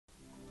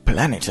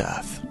planet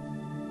Earth.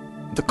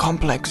 The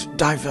complex,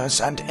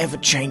 diverse, and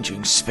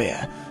ever-changing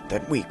sphere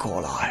that we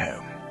call our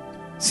home.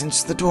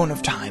 Since the dawn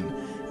of time,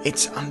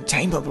 its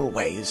untamable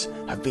ways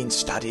have been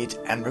studied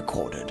and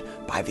recorded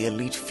by the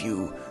elite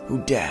few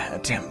who dare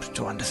attempt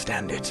to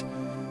understand it.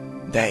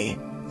 They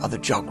are the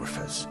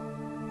geographers,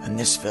 and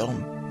this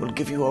film will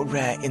give you a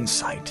rare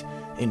insight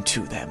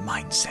into their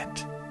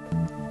mindset.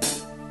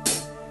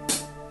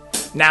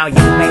 Now you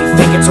may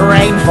think it's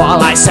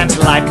rainfall, I sense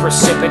light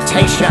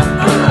precipitation.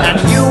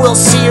 And you will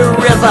see a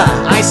river,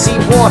 I see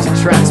water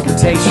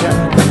transportation.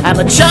 And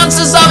the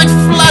chances of it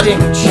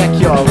flooding, check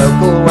your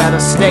local weather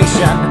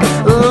station.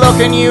 Look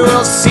and you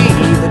will see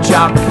the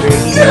geography.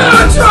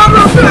 Yeah,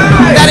 geography!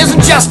 That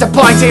isn't just a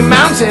pointy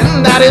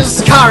mountain, that is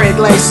scarred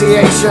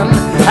glaciation.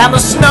 And the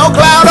snow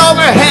cloud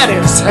overhead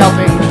is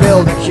helping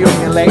build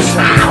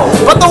accumulation.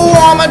 But the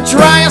warmer,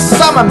 drier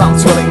summer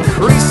months will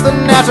increase the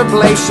net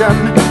ablation.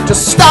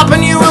 Just stop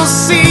and you will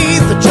see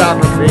the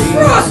geography.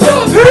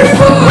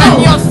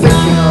 When you're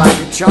thinking like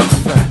a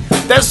geographer,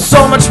 there's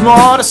so much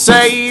more to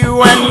say.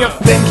 When you're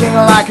thinking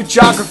like a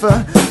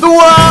geographer, the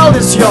world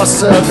is your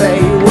survey.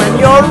 When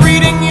you're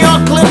reading your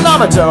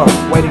clinometer,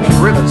 waiting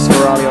in rivers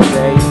for all your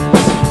days.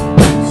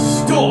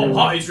 Stop,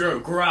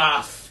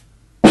 hydrograph!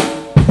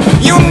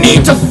 You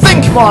need to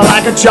think more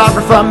like a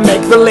geographer.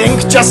 Make the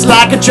link just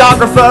like a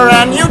geographer,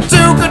 and you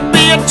too could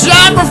be a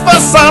geographer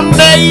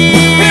someday.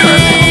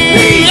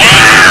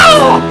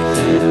 Yeah!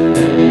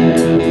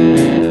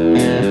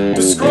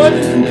 Describe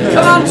and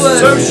compare the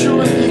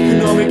social and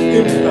economic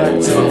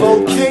impact of a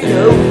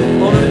volcano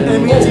on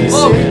an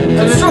MEDC and an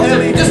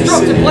LEDC.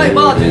 Destructive plate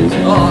margins.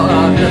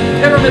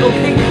 Pyramidal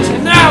peaks.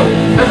 Now!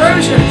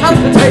 Erosion,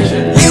 transportation.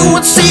 You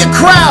would see a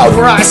crowd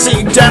where I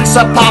see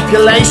denser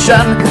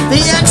population.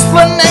 The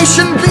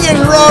explanation being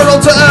rural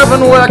to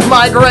urban work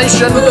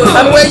migration.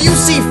 And where you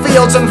see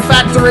fields and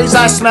factories,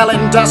 I smell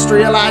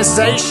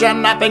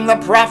industrialization. Upping the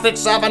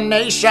profits of a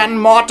nation,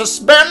 more to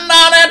spend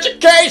on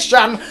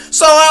education.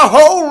 So a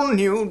whole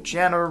new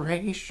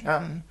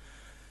generation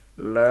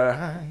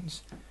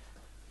learns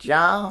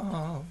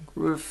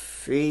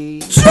geography.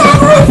 Geography!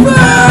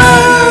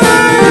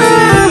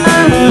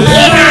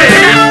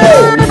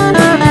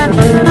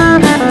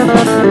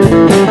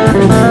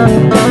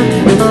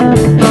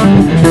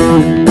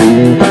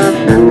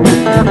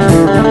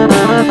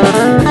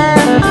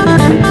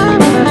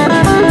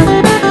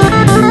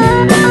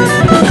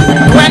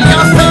 When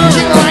you're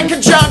thinking like a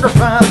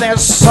geographer,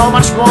 there's so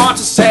much more to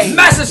say.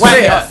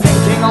 When you're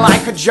thinking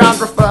like a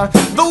geographer,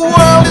 the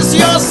world is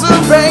your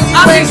survey.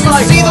 When you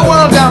see the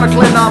world down a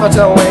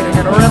clinometer, waiting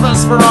in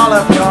rivers for all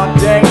of your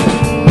days.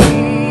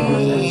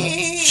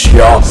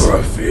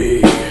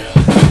 Geography.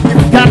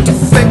 You've got to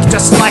think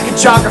just like a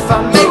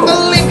geographer, make the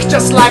link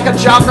just like a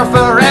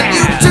geographer, and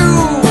you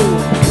too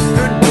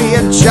could be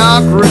a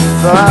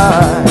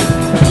geographer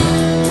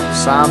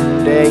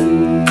someday.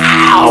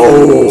 Ow!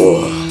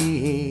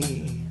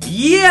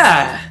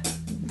 Yeah! I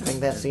think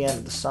that's the end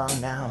of the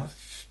song now.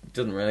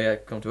 Doesn't really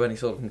come to any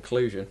sort of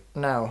conclusion.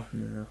 No.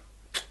 No.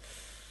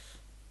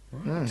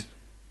 Right.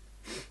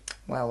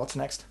 Well, what's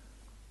next?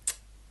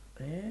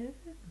 I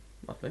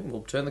think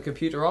we'll turn the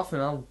computer off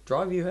and I'll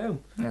drive you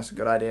home. That's a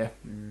good idea.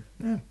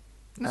 Yeah.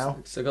 No.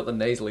 Still got the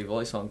nasally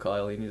voice on,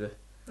 Kyle. You need to...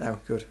 Oh,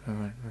 good. All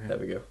right. Okay. There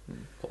we go.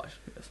 Quiet.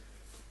 Yes.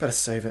 Better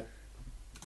save it.